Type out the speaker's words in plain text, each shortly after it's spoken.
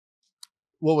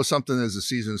what was something as the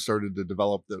season started to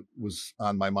develop that was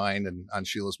on my mind and on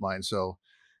Sheila's mind. So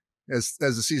as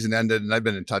the season ended, and I've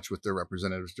been in touch with their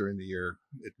representatives during the year,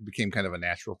 it became kind of a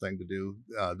natural thing to do.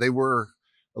 They were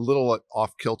a little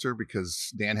off kilter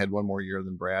because Dan had one more year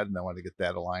than Brad, and I wanted to get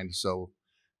that aligned. So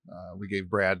we gave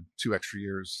Brad 2 extra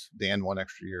years, Dan 1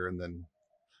 extra year, and then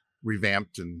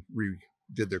revamped and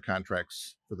redid their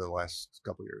contracts for the last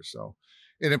couple of years. So,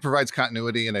 and it provides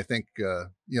continuity. And I think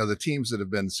the teams that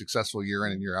have been successful year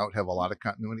in and year out have a lot of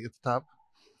continuity at the top.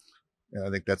 And I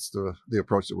think that's the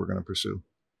approach that we're going to pursue.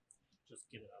 Just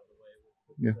get it out of the way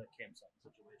with the Cam Sutton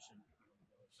situation.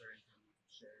 Is there anything you can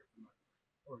share from an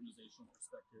organizational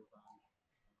perspective on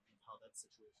how that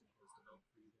situation has developed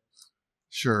for you guys?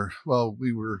 Sure. Well,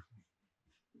 we were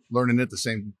learning at the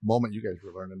same moment you guys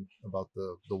were learning about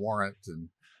the warrant. And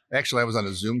actually, I was on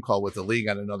a Zoom call with the league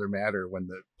on another matter when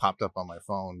that popped up on my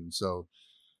phone. And so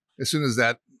as soon as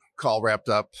that call wrapped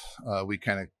up, we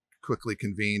kind of quickly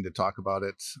convened to talk about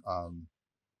it.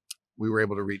 We were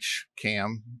able to reach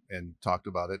Cam and talked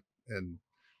about it and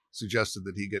suggested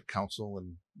that he get counsel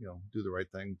and, do the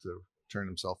right thing to turn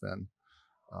himself in.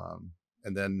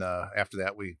 And then after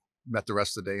that, we met the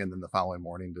rest of the day and then the following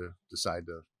morning to decide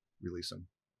to release him.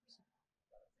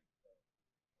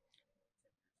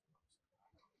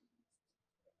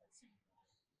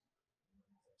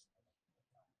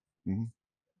 Mm-hmm.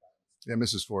 Yeah,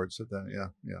 Mrs. Ford said that.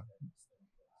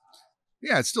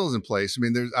 Yeah, it still is in place. I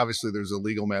mean, there's a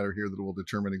legal matter here that will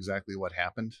determine exactly what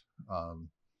happened.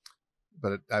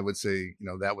 But I would say,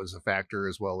 that was a factor,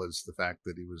 as well as the fact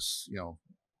that he was,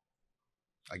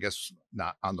 I guess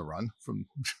not on the run from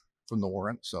the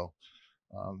warrant. So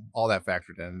all that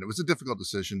factored in. And it was a difficult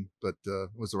decision, but it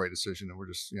was the right decision, and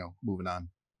we're just moving on.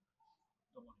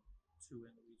 Don't want too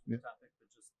into the topic, but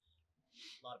just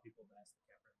a lot of people have asked the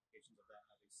cap ramifications of that.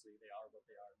 Obviously, they are what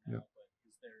they are now. But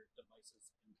is there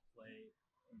devices in play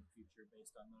in the future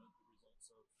based on the results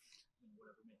of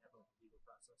whatever may happen with the legal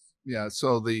process? Yeah.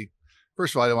 So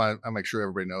first of all, I want to make sure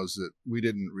everybody knows that we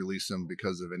didn't release him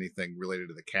because of anything related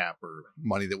to the cap or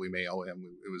money that we may owe him.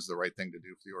 It was the right thing to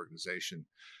do for the organization.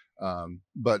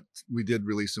 But we did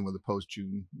release him with a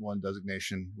post-June 1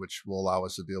 designation, which will allow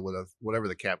us to deal with whatever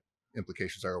the cap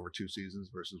implications are over 2 seasons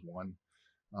versus 1.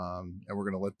 And we're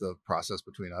going to let the process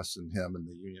between us and him and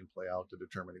the union play out to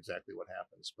determine exactly what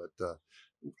happens. But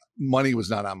money was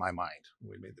not on my mind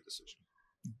when we made the decision.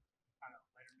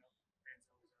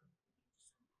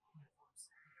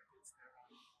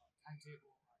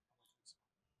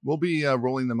 We'll be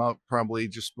rolling them out probably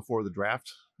just before the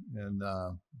draft, and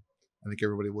I think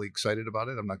everybody will be excited about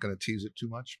it. I'm not going to tease it too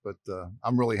much, but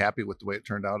I'm really happy with the way it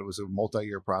turned out. It was a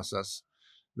multi-year process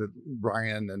that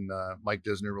Brian and Mike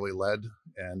Disner really led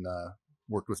and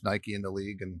worked with Nike in the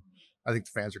league, and I think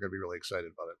the fans are going to be really excited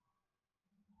about it.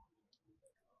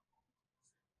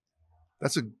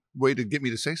 That's a way to get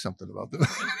me to say something about them.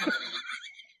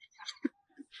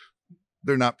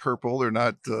 They're not purple. They're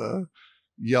not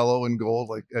yellow and gold.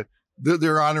 Like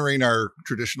they're honoring our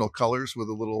traditional colors with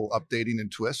a little updating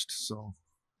and twist. So,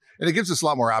 and it gives us a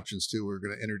lot more options too. We're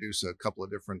going to introduce a couple of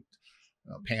different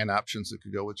pan options that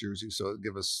could go with jerseys. So it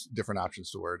give us different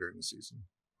options to wear during the season.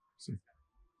 So,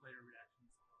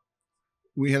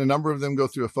 we had a number of them go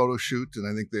through a photo shoot, and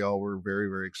I think they all were very,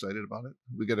 very excited about it.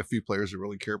 We got a few players that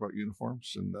really care about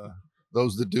uniforms, and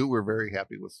those that do, we're very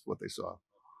happy with what they saw.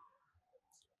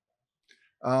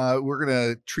 We're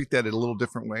going to treat that in a little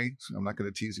different way. So I'm not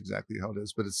going to tease exactly how it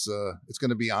is, but it's going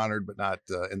to be honored, but not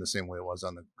in the same way it was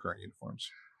on the current uniforms.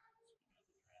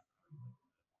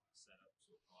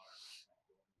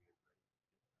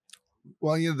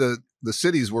 Well, the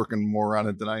city's working more on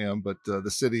it than I am, but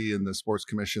the city and the sports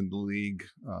commission, the league,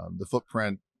 the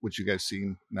footprint, which you guys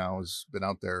seen now, has been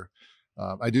out there.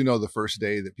 I do know the first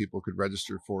day that people could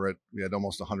register for it, we had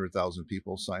almost 100,000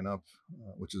 people sign up,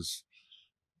 which is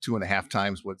 2.5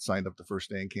 times what signed up the first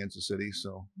day in Kansas City.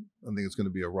 So I think it's going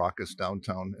to be a raucous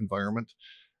downtown environment.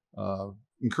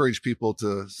 Encourage people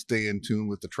to stay in tune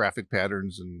with the traffic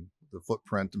patterns and the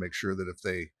footprint to make sure that if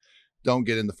they don't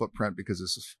get in the footprint because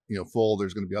it's full,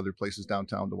 there's going to be other places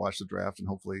downtown to watch the draft and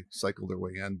hopefully cycle their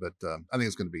way in. But I think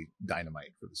it's going to be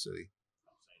dynamite for the city.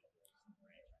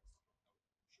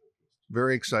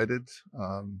 Very excited.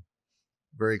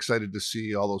 Very excited to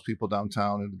see all those people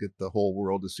downtown and get the whole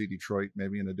world to see Detroit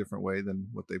maybe in a different way than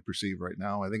what they perceive right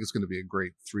now. I think it's going to be a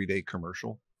great 3-day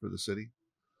commercial for the city.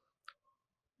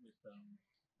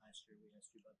 Last year we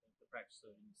asked you about the practice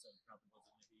facility, and you said it probably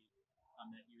wasn't going to be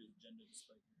on that year's agenda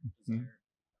despite your desire.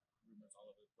 Rumors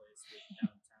all over the place with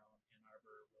downtown, Ann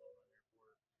Arbor, Willow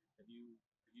Airport. Have you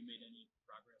made any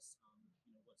progress on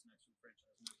what's what's next for the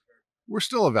franchise in that regard? We're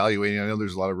still evaluating. I know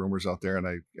there's a lot of rumors out there,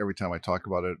 and every time I talk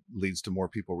about it, leads to more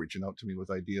people reaching out to me with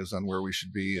ideas on where we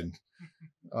should be. And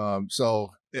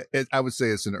so I would say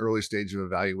it's an early stage of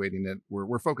evaluating it.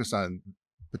 We're focused on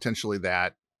potentially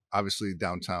that, obviously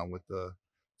downtown with the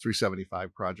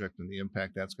 375 project and the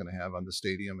impact that's going to have on the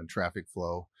stadium and traffic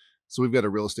flow. So we've got a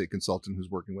real estate consultant who's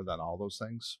working with on all those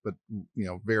things, but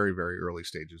very, very early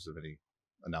stages of any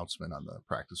announcement on the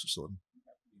practice facility.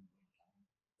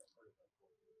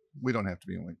 We don't have to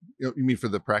be in Wayne. You mean for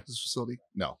the practice facility?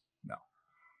 No.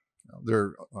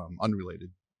 They're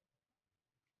unrelated.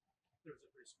 There was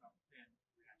a very strong fan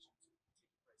reaction to the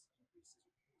price increases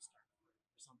at the start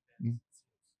for some fans.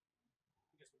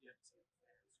 I guess what do you have to say to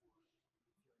fans who are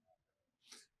feeling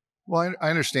that? Well, I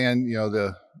understand,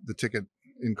 the ticket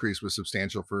increase was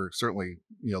substantial for certainly,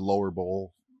 lower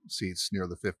bowl seats near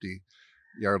the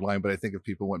 50-yard line. But I think if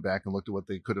people went back and looked at what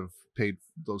they could have paid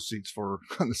those seats for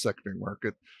on the secondary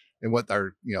market and what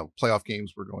our, playoff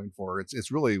games were going for,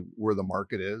 it's really where the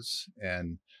market is.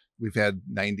 And we've had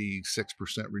 96%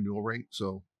 renewal rate.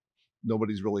 So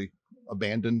nobody's really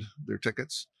abandoned their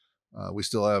tickets. We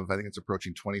still have, I think it's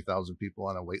approaching 20,000 people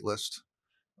on a wait list.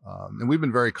 And we've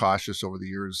been very cautious over the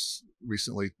years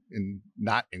recently in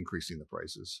not increasing the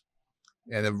prices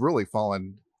and have really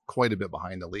fallen quite a bit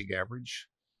behind the league average.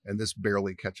 And this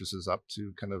barely catches us up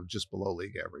to kind of just below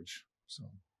league average. So.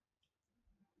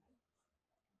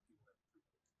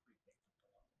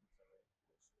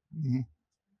 Mm-hmm.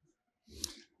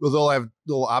 Well,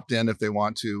 they'll opt in if they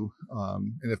want to.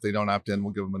 And if they don't opt in,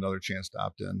 we'll give them another chance to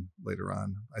opt in later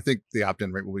on. I think the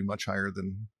opt-in rate will be much higher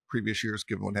than previous years,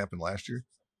 given what happened last year.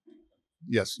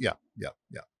 Yes. Yeah.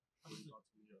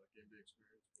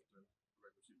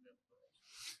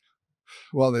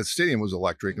 Well, the stadium was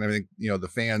electric, and I think the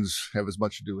fans have as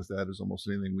much to do with that as almost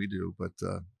anything we do. But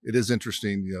it is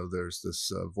interesting. There's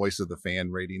this voice of the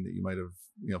fan rating that you might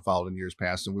have followed in years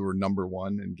past, and we were number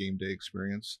one in game day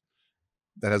experience.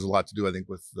 That has a lot to do, I think,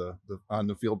 with the on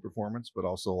the field performance, but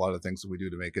also a lot of things that we do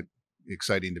to make it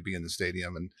exciting to be in the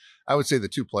stadium. And I would say the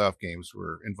two playoff games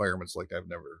were environments like I've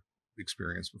never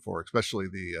experienced before, especially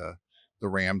the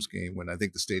Rams game when I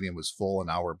think the stadium was full an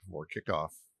hour before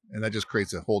kickoff. And that just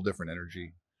creates a whole different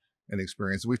energy and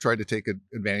experience. We've tried to take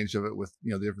advantage of it with,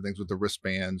 the different things with the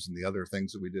wristbands and the other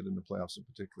things that we did in the playoffs in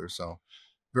particular. So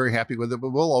very happy with it, but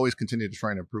we'll always continue to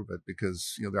try and improve it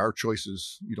because, there are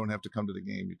choices. You don't have to come to the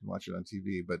game. You can watch it on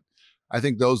TV. But I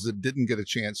think those that didn't get a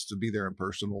chance to be there in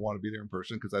person will want to be there in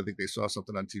person because I think they saw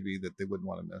something on TV that they wouldn't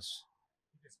want to miss.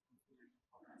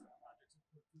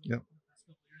 Yep.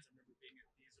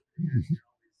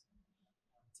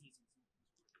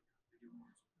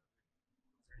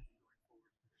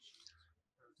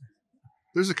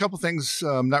 There's a couple things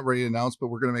I'm not ready to announce, but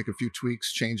we're going to make a few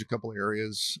tweaks, change a couple of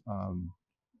areas, a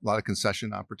lot of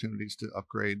concession opportunities to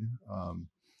upgrade.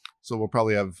 So we'll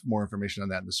probably have more information on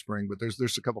that in the spring, but there's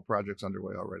a couple projects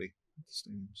underway already at the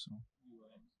stadium. So. You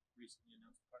recently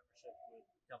announced a partnership with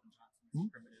Calvin Johnson,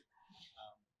 Primitive.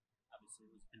 Obviously,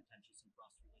 it was contentious and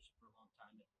cross relation for a long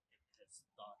time. It has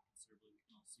thought considerably. We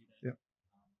can all see that. Yep.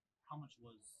 How much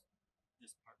was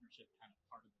this partnership kind of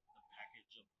part of the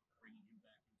package of bringing him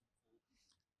back into the fold?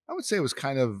 I would say it was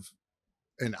kind of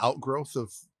an outgrowth of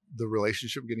the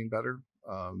relationship getting better.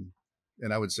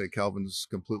 And I would say Calvin's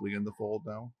completely in the fold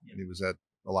now. Yep. And he was at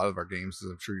a lot of our games, as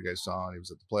I'm sure you guys saw, and he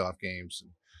was at the playoff games.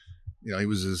 And, he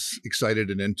was as excited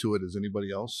and into it as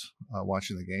anybody else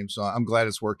watching the game. So I'm glad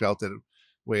it's worked out that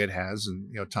way it has.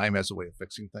 And, time has a way of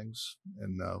fixing things.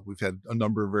 And we've had a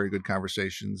number of very good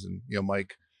conversations. And,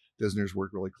 Mike Disner's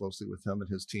worked really closely with him and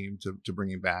his team to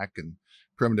bring him back. And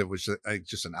Primitive was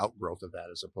just an outgrowth of that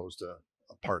as opposed to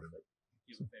a part of it.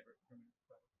 Do you have a favorite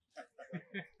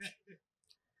Primitive?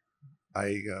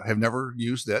 I have never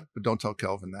used it, but don't tell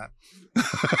Kelvin that.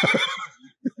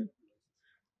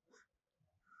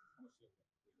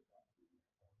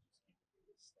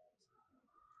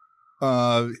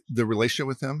 The relationship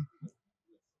with him,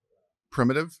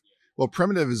 Primitive. Well,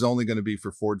 Primitive is only going to be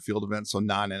for Ford Field events, so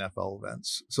non-NFL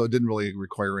events. So it didn't really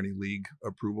require any league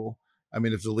approval. I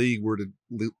mean, if the league were to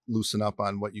loosen up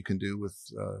on what you can do with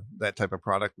that type of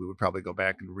product, we would probably go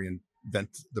back and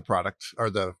reinvent the product or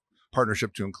the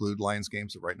partnership to include Lions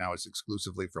games. But right now it's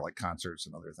exclusively for like concerts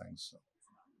and other things. So.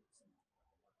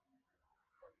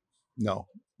 No.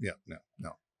 Yeah, no.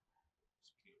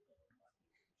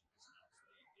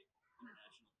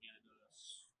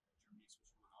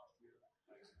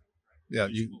 Yeah,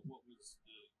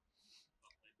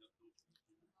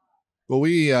 well,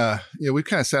 we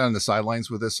kind of sat on the sidelines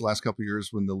with this the last couple of years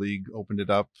when the league opened it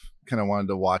up. Kind of wanted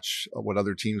to watch what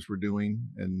other teams were doing,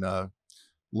 and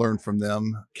learn from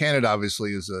them. Canada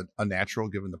obviously is a natural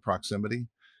given the proximity.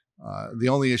 The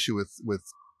only issue with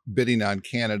bidding on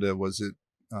Canada was it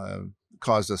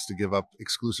caused us to give up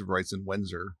exclusive rights in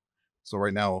Windsor. So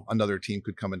right now another team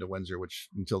could come into Windsor, which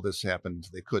until this happened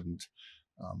they couldn't.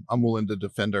 I'm willing to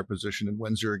defend our position in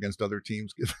Windsor against other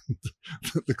teams, given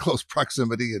the close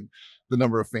proximity and the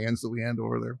number of fans that we had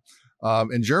over there.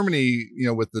 In Germany,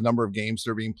 with the number of games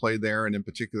that are being played there, and in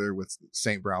particular with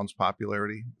St. Brown's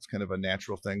popularity, it's kind of a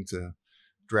natural thing to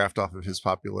draft off of his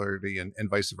popularity, and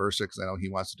vice versa, because I know he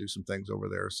wants to do some things over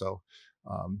there. So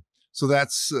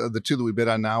that's the two that we bid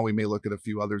on now. We may look at a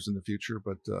few others in the future,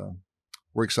 but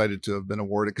we're excited to have been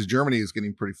awarded because Germany is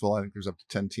getting pretty full. I think there's up to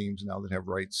 10 teams now that have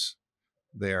rights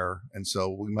there, and so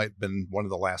we might have been one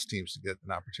of the last teams to get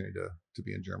an opportunity to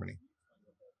be in Germany.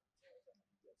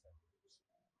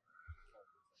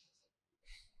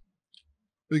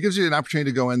 But it gives you an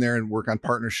opportunity to go in there and work on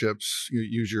partnerships. You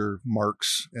use your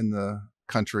marks in the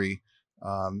country.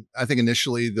 I think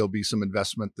initially there'll be some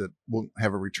investment that won't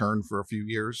have a return for a few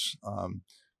years.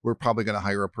 We're probably going to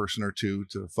hire a person or two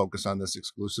to focus on this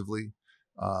exclusively.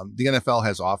 The NFL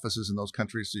has offices in those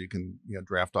countries, so you can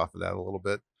draft off of that a little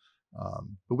bit.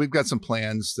 But we've got some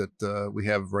plans that we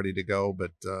have ready to go,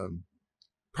 but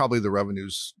probably the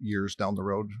revenue's years down the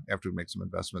road after we make some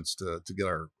investments to get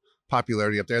our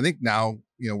popularity up there. I think now,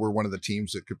 we're one of the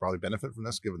teams that could probably benefit from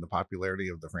this, given the popularity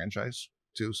of the franchise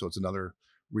too. So it's another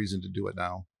reason to do it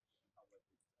now.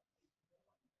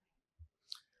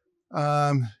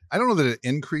 I don't know that it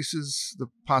increases the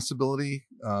possibility.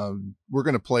 We're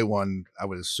going to play one, I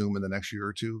would assume, in the next year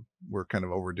or two. We're kind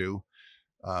of overdue.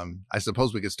 I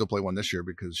suppose we could still play one this year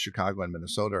because Chicago and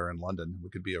Minnesota are in London. We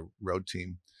could be a road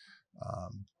team.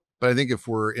 But I think if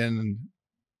we're in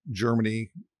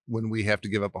Germany, when we have to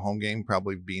give up a home game,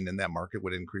 probably being in that market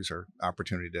would increase our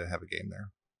opportunity to have a game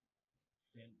there.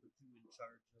 Dan put you in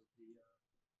charge of the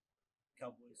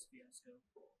Cowboys fiasco.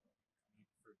 He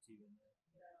referred to you in that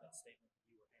statement that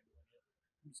you were handling it.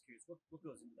 I'm just curious, what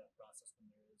goes into that process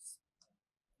when there is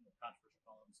controversial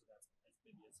columns? So that's as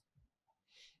big as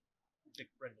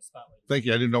right in the spotlight. Thank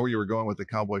you. I didn't know where you were going with the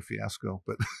Cowboy fiasco,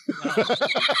 but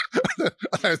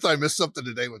I thought I missed something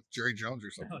today with Jerry Jones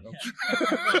or something. Oh,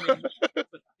 yeah.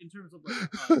 But in terms of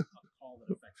a call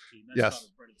that affects the team, that's yes.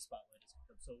 Right in the spotlight.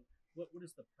 So what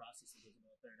is the process that goes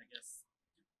about there? And I guess,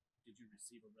 did you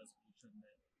receive a resolution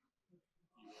that you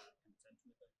were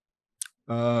content with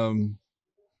it?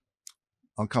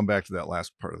 I'll come back to that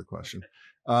last part of the question.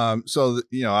 Okay. So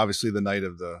obviously the night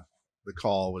of the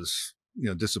call was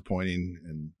disappointing,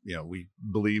 and we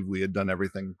believe we had done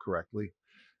everything correctly.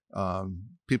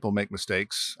 People make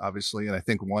mistakes, obviously, and I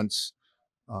think once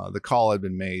the call had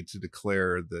been made to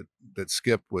declare that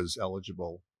Skip was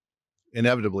eligible,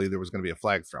 inevitably there was going to be a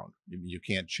flag thrown. You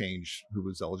can't change who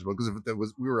was eligible, because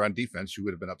if we were on defense, you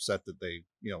would have been upset that they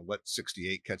let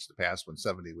 68 catch the pass when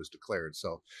 70 was declared.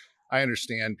 So I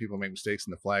understand people make mistakes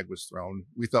and the flag was thrown.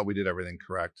 We thought we did everything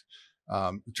correct.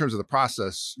 In terms of the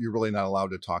process, you're really not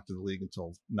allowed to talk to the league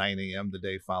until 9 a.m. the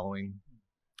day following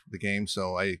the game.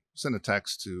 So I sent a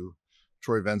text to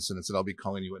Troy Vincent and said, I'll be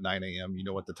calling you at 9 a.m. You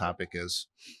know what the topic is.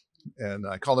 And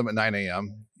I called him at 9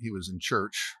 a.m. He was in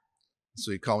church.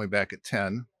 So he called me back at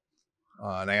 10.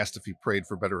 And I asked if he prayed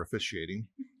for better officiating.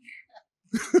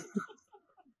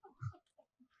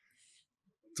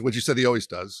 So what you said he always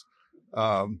does.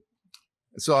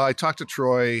 So I talked to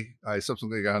Troy. I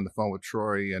subsequently got on the phone with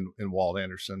Troy and Walt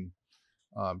Anderson,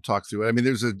 talked through it. I mean,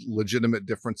 there's a legitimate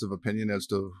difference of opinion as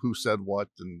to who said what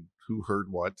and who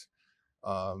heard what.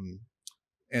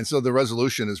 And so the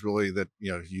resolution is really that,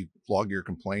 you log your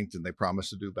complaint and they promise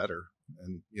to do better.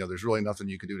 And, there's really nothing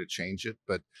you can do to change it.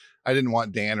 But I didn't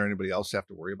want Dan or anybody else to have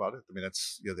to worry about it. I mean,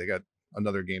 that's, they got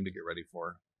another game to get ready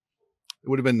for. It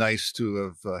would have been nice to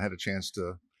have had a chance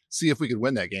to see if we could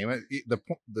win that game.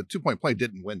 The 2-point play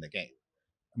didn't win the game.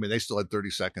 I mean, they still had 30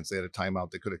 seconds. They had a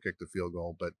timeout. They could have kicked a field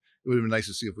goal, but it would have been nice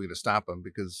to see if we could have stopped them,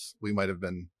 because we might have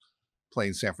been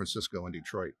playing San Francisco and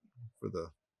Detroit for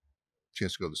the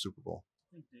chance to go to the Super Bowl.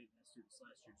 I think Dave asked you this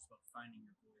last year just about finding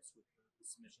your voice with the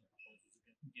submission proposals.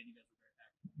 Again, you guys were very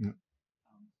active. Yeah.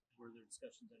 Were there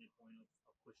discussions at any point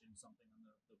of pushing something on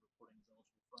the reporting as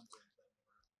eligible front?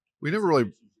 We didn't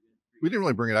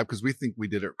really bring it up because we think we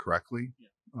did it correctly.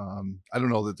 Yeah. I don't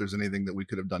know that there's anything that we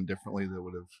could have done differently that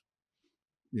would have,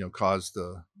 caused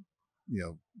the,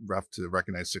 ref to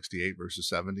recognize 68 versus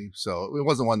 70. So it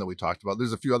wasn't one that we talked about.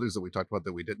 There's a few others that we talked about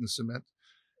that we didn't submit.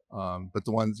 But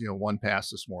the ones, one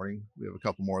passed this morning. We have a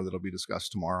couple more that'll be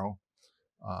discussed tomorrow.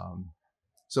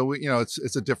 So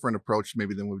it's a different approach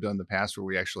maybe than we've done in the past, where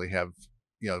we actually have,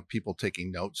 people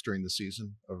taking notes during the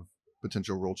season of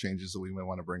potential rule changes that we may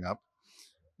want to bring up.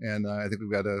 And I think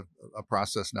we've got a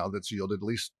process now that's yielded at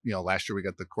least, last year we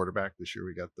got the quarterback, this year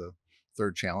we got the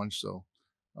third challenge. So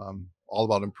all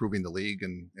about improving the league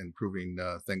and improving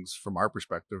things from our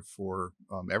perspective for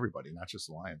everybody, not just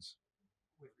the Lions.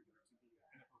 With regard to the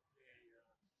NFLPA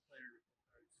player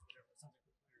cards, whatever, it sounds like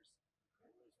the players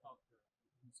really felt the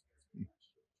news Mm.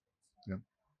 Yeah.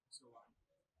 so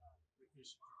with the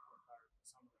issue of the report card,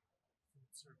 some of the food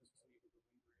service was able to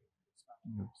linger in stock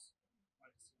Yeah.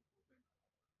 privacy improvement.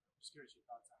 Just curious your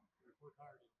thoughts on the report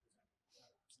card and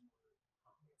similar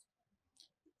companies.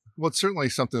 Well, it's certainly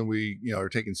something we are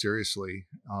taking seriously,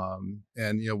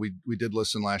 and we did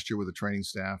listen last year with the training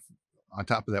staff. On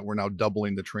top of that, we're now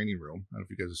doubling the training room. I don't know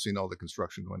if you guys have seen all the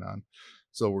construction going on,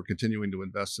 so we're continuing to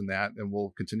invest in that, and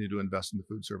we'll continue to invest in the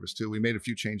food service too. We made a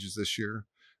few changes this year.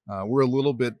 We're a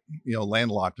little bit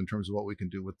landlocked in terms of what we can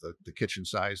do with the kitchen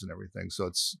size and everything, so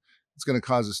it's going to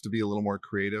cause us to be a little more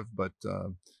creative, but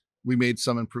we made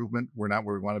some improvement. We're not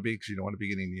where we want to be because you don't want to be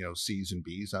getting C's and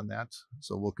B's on that.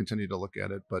 So we'll continue to look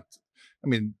at it. But I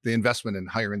mean, the investment in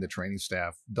hiring the training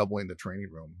staff, doubling the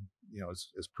training room,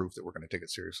 is proof that we're going to take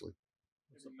it seriously.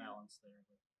 There's a balance there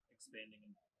with expanding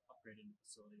and upgrading the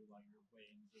facility while you're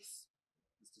weighing this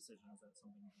decision. Is that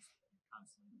something you're just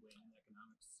constantly weighing in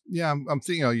economics? Yeah, I'm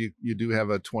thinking you do have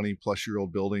a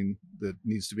 20-plus-year-old building that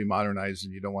needs to be modernized,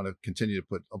 and you don't want to continue to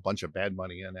put a bunch of bad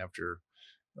money in after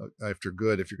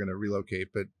good if you're going to relocate.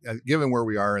 But given where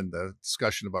we are in the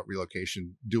discussion about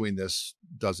relocation, doing this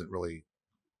doesn't really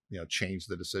change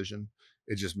the decision.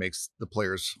 It just makes the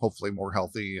players hopefully more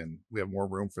healthy, and we have more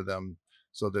room for them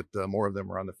so that more of them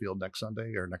are on the field next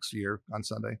Sunday or next year on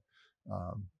Sunday.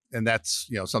 And that's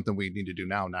something we need to do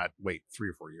now, not wait 3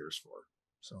 or 4 years for.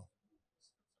 So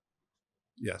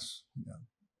yes, yeah.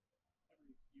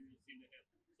 Every year you seem to have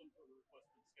some sort of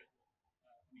requested schedule.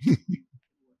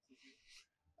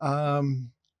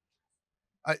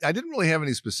 I didn't really have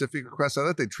any specific requests. I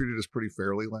thought they treated us pretty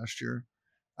fairly last year.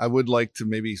 I would like to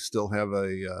maybe still have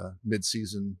a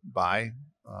mid-season bye,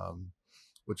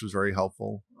 which was very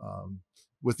helpful.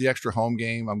 With the extra home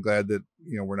game, I'm glad that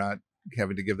we're not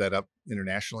having to give that up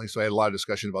internationally. So I had a lot of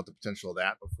discussion about the potential of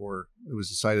that before it was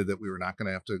decided that we were not going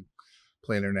to have to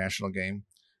play an international game.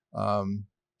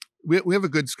 We have a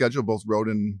good schedule, both road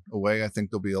and away. I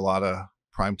think there'll be a lot of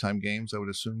primetime games, I would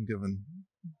assume, given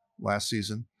last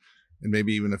season, and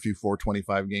maybe even a few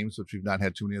 425 games, which we've not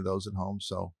had too many of those at home.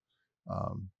 So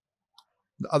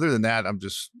other than that, I'm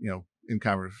just in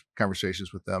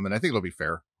conversations with them, and I think it'll be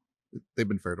fair. They've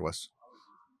been fair to us.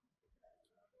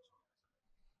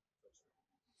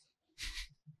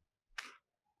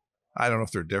 I don't know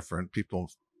if they're different. People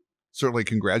certainly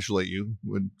congratulate you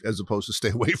as opposed to stay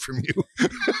away from you,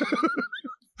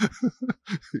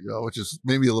 which is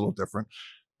maybe a little different.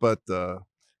 But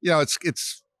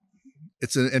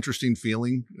it's an interesting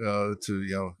feeling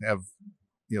to have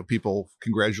people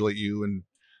congratulate you and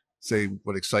say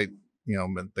what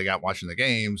they got watching the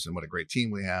games and what a great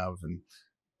team we have.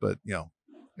 But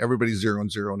everybody's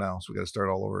 0-0 now, so we got to start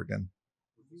all over again.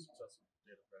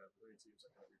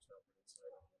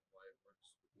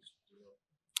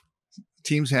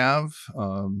 Teams have,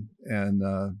 and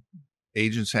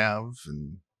agents have,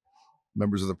 and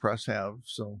members of the press have.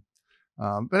 So,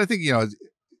 but I think it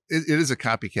is a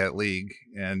copycat league,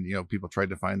 and people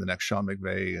tried to find the next Sean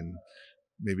McVay, and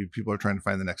maybe people are trying to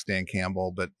find the next Dan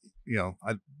Campbell. But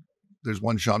there's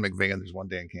one Sean McVay and there's one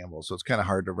Dan Campbell, so it's kind of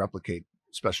hard to replicate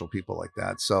special people like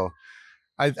that. So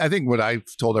I think what I've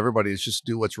told everybody is just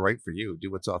do what's right for you, do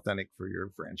what's authentic for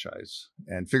your franchise,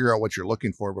 and figure out what you're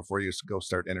looking for before you go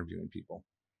start interviewing people.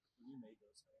 When you made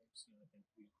those hires, I think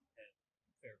we had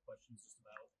fair questions just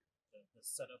about the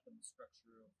setup and the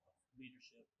structure of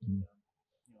leadership. And,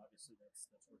 obviously that's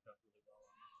worked out really well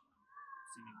on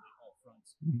seemingly all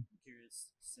fronts. I'm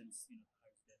curious, since the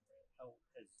hires been made, how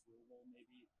has your role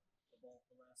maybe evolved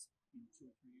the last 2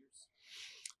 or 3 years?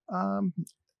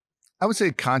 I would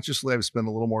say consciously I've spent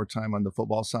a little more time on the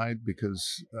football side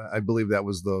because I believe that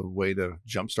was the way to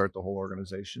jumpstart the whole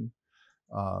organization.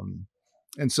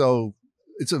 And so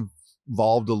it's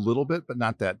evolved a little bit, but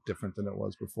not that different than it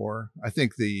was before. I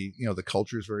think the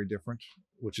culture is very different,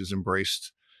 which is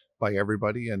embraced by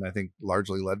everybody, and I think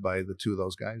largely led by the two of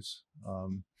those guys.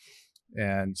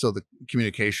 And so the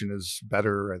communication is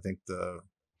better. I think the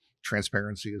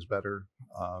transparency is better,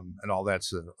 and all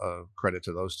that's a credit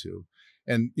to those two.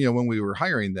 And when we were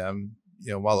hiring them,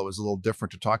 while it was a little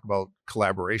different to talk about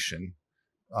collaboration,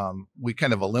 we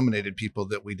kind of eliminated people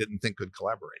that we didn't think could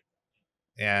collaborate.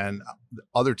 And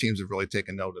other teams have really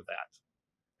taken note of that,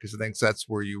 because I think that's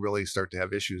where you really start to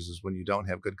have issues, is when you don't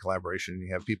have good collaboration and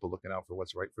you have people looking out for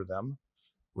what's right for them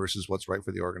versus what's right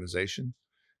for the organization.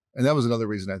 And that was another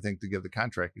reason I think to give the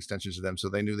contract extensions to them, so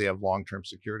they knew they have long-term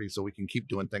security, so we can keep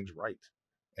doing things right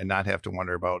and not have to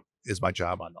wonder about, is my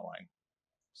job on the line?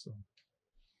 So,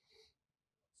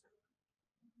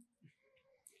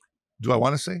 do I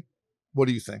want to say? What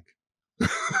do you think?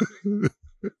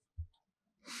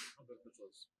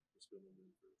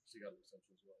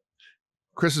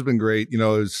 Chris has been great.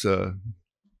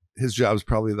 His job is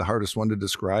probably the hardest one to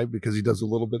describe because he does a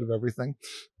little bit of everything.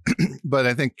 But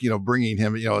I think, bringing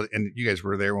him, and you guys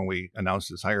were there when we announced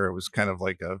his hire, it was kind of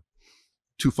like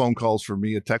 2 phone calls for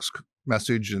me, a text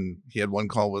message, and he had 1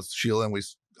 call with Sheila, and we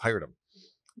hired him.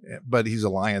 But he's a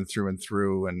Lion through and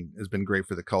through and has been great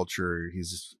for the culture.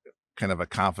 He's kind of a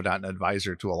confidant and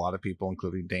advisor to a lot of people,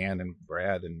 including Dan and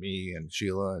Brad and me and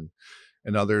Sheila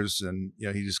and others. And,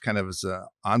 he just kind of is an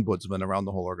ombudsman around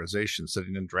the whole organization,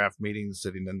 sitting in draft meetings,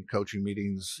 sitting in coaching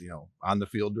meetings, on the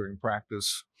field during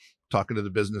practice, talking to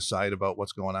the business side about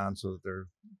what's going on so that they're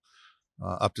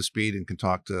up to speed and can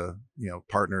talk to,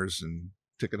 partners and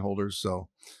ticket holders. So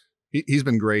he's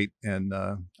been great. And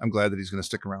I'm glad that he's going to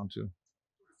stick around too.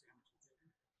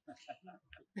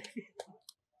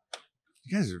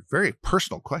 You guys are very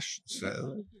personal questions.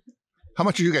 How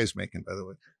much are you guys making, by the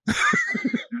way?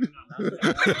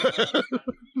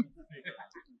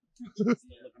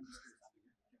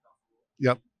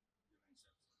 Yep.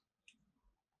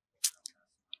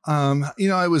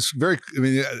 It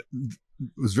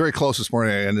was very close this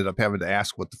morning. I ended up having to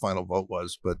ask what the final vote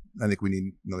was, but I think we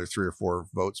need another 3 or 4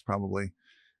 votes probably.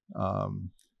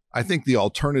 I think the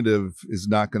alternative is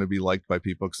not going to be liked by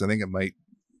people because I think it might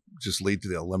just lead to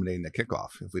the eliminating the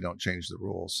kickoff if we don't change the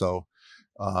rules. So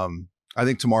I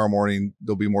think tomorrow morning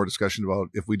there'll be more discussion about,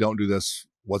 if we don't do this,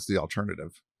 what's the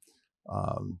alternative?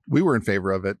 We were in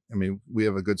favor of it. We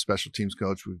have a good special teams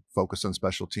coach. We focus on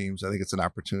special teams. I think it's an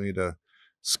opportunity to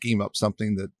scheme up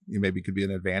something that maybe could be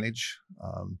an advantage.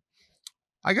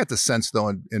 I got the sense though,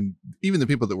 and even the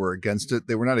people that were against it,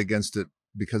 they were not against it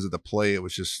because of the play. It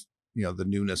was just, the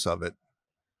newness of it.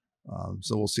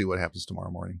 So we'll see what happens tomorrow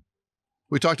morning.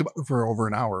 We talked about it for over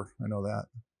an hour. I know that.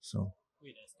 So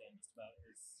we asked Dan just about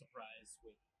his surprise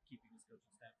with keeping his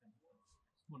coaching staff in.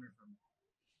 Wondering from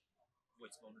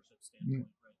voice of ownership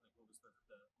standpoint, right? Like, what was the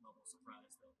level of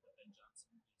surprise that Ben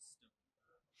Johnson is still?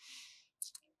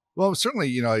 Well,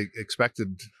 certainly, I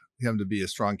expected him to be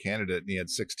a strong candidate, and he had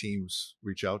 6 teams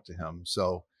reach out to him.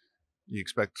 So you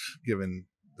expect, given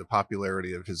the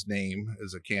popularity of his name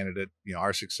as a candidate,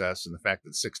 our success, and the fact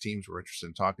that 6 teams were interested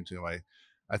in talking to him,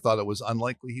 I thought it was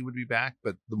unlikely he would be back.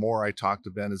 But the more I talked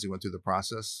to Ben as he went through the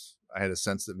process, I had a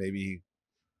sense that maybe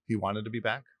he wanted to be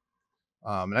back.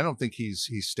 And I don't think he's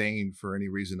staying for any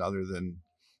reason other than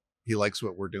he likes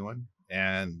what we're doing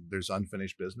and there's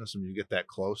unfinished business. You get that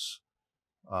close.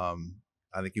 I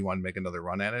think he wanted to make another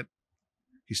run at it.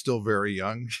 He's still very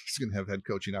young. He's going to have head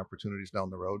coaching opportunities down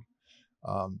the road.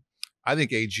 I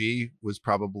think AG was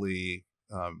probably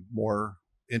more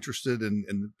interested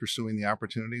in pursuing the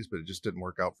opportunities, but it just didn't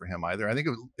work out for him either. I think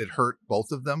it hurt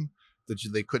both of them that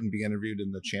they couldn't be interviewed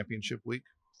in the championship week,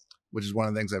 which is one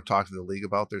of the things I've talked to the league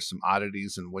about. There's some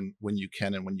oddities and when you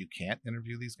can and when you can't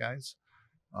interview these guys.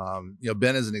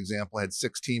 Ben, as an example, had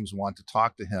 6 teams want to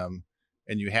talk to him,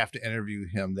 and you have to interview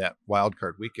him that wild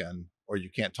card weekend, or you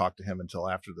can't talk to him until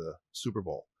after the Super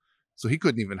Bowl. So he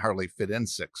couldn't even hardly fit in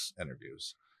 6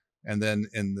 interviews. And then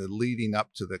in the leading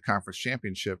up to the conference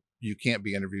championship, you can't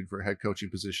be interviewed for a head coaching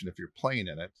position if you're playing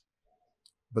in it.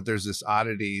 But there's this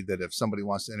oddity that if somebody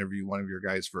wants to interview one of your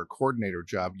guys for a coordinator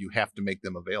job, you have to make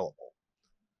them available.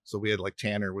 So we had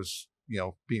Tanner was,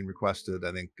 being requested.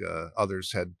 I think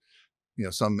others had,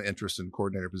 some interest in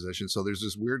coordinator position. So there's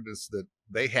this weirdness that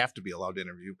they have to be allowed to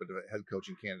interview, but a head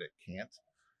coaching candidate can't.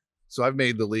 So I've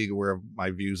made the league aware of my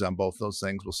views on both those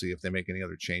things. We'll see if they make any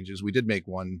other changes. We did make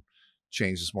one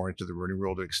change this morning to the Rooney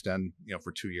Rule to extend,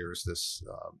 for 2 years, this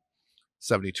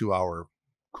 72-hour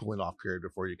cooling off period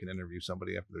before you can interview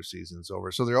somebody after their season's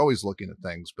over. So they're always looking at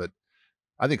things, but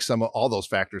I think all those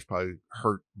factors probably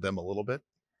hurt them a little bit.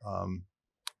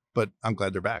 But I'm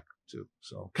glad they're back too.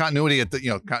 So continuity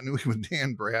continuity with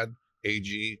Dan, Brad,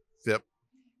 AG, Phip,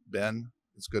 Ben,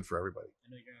 it's good for everybody.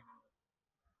 I know you're going to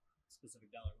have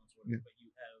specific dollar amounts, but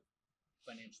you have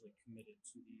financially committed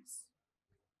to these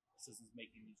assistants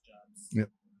making these jobs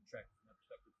attractive from that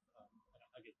perspective.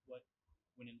 I guess what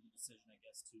went into the decision,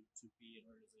 to be an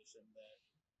organization that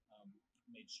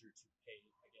made sure to pay,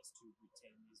 to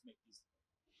retain make these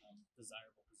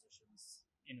desirable positions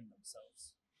in and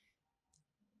themselves.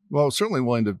 Well, certainly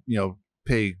willing to,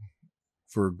 pay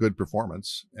for good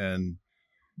performance. And,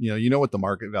 what the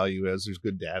market value is. There's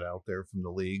good data out there from the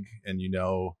league. And,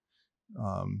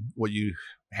 what you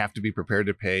have to be prepared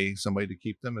to pay somebody to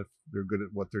keep them if they're good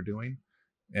at what they're doing.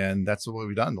 And that's what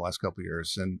we've done the last couple of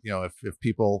years. And, if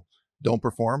people don't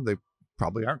perform, they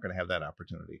probably aren't going to have that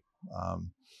opportunity.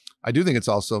 I do think it's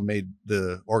also made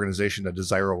the organization a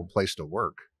desirable place to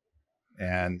work.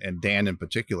 And Dan in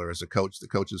particular, as a coach, the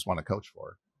coaches want to coach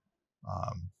for.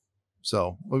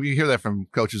 So you hear that from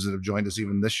coaches that have joined us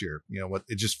even this year.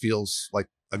 It just feels like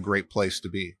a great place to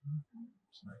be.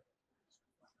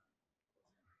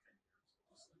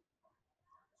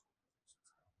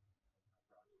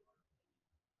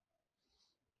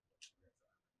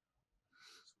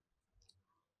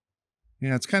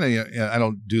 Yeah, it's kind of, I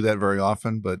don't do that very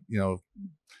often, but,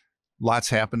 lots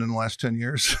happened in the last 10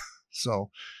 years. So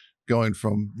going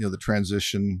from, the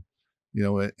transition,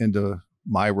 into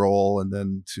my role and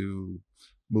then to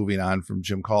moving on from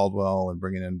Jim Caldwell and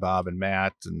bringing in Bob and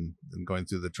Matt and going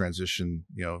through the transition,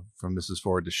 from Mrs.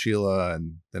 Ford to Sheila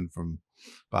and then from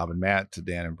Bob and Matt to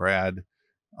Dan and Brad.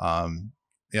 I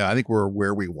think we're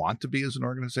where we want to be as an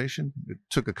organization. It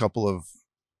took a couple of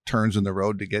turns in the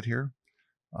road to get here.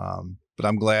 But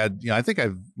I'm glad, I think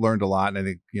I've learned a lot. And I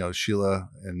think, Sheila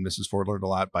and Mrs. Ford learned a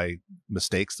lot by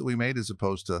mistakes that we made as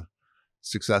opposed to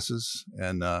successes.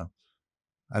 And I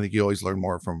think you always learn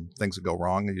more from things that go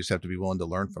wrong. And you just have to be willing to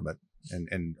learn from it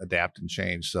and adapt and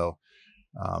change. So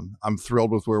I'm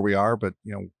thrilled with where we are, but,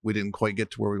 we didn't quite get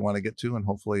to where we want to get to. And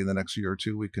hopefully in the next year or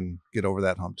two, we can get over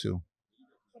that hump too.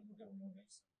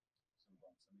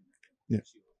 Yeah.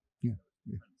 Yeah.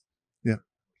 Yeah.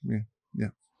 Yeah.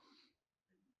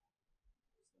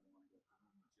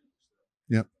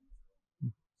 Yeah.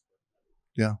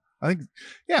 Yeah.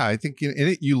 Yeah. I think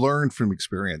you learn from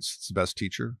experience. It's the best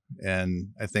teacher. And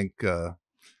I think,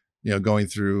 going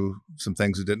through some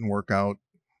things that didn't work out,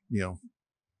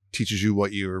 teaches you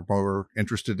what you're more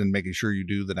interested in making sure you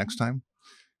do the next time.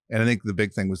 And I think the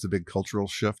big thing was the big cultural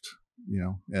shift,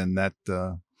 and that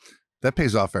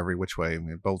pays off every which way. I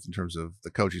mean, both in terms of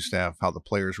the coaching staff, how the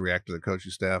players react to the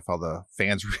coaching staff, how the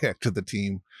fans react to the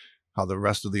team, how the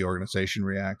rest of the organization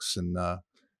reacts. And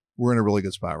we're in a really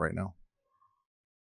good spot right now.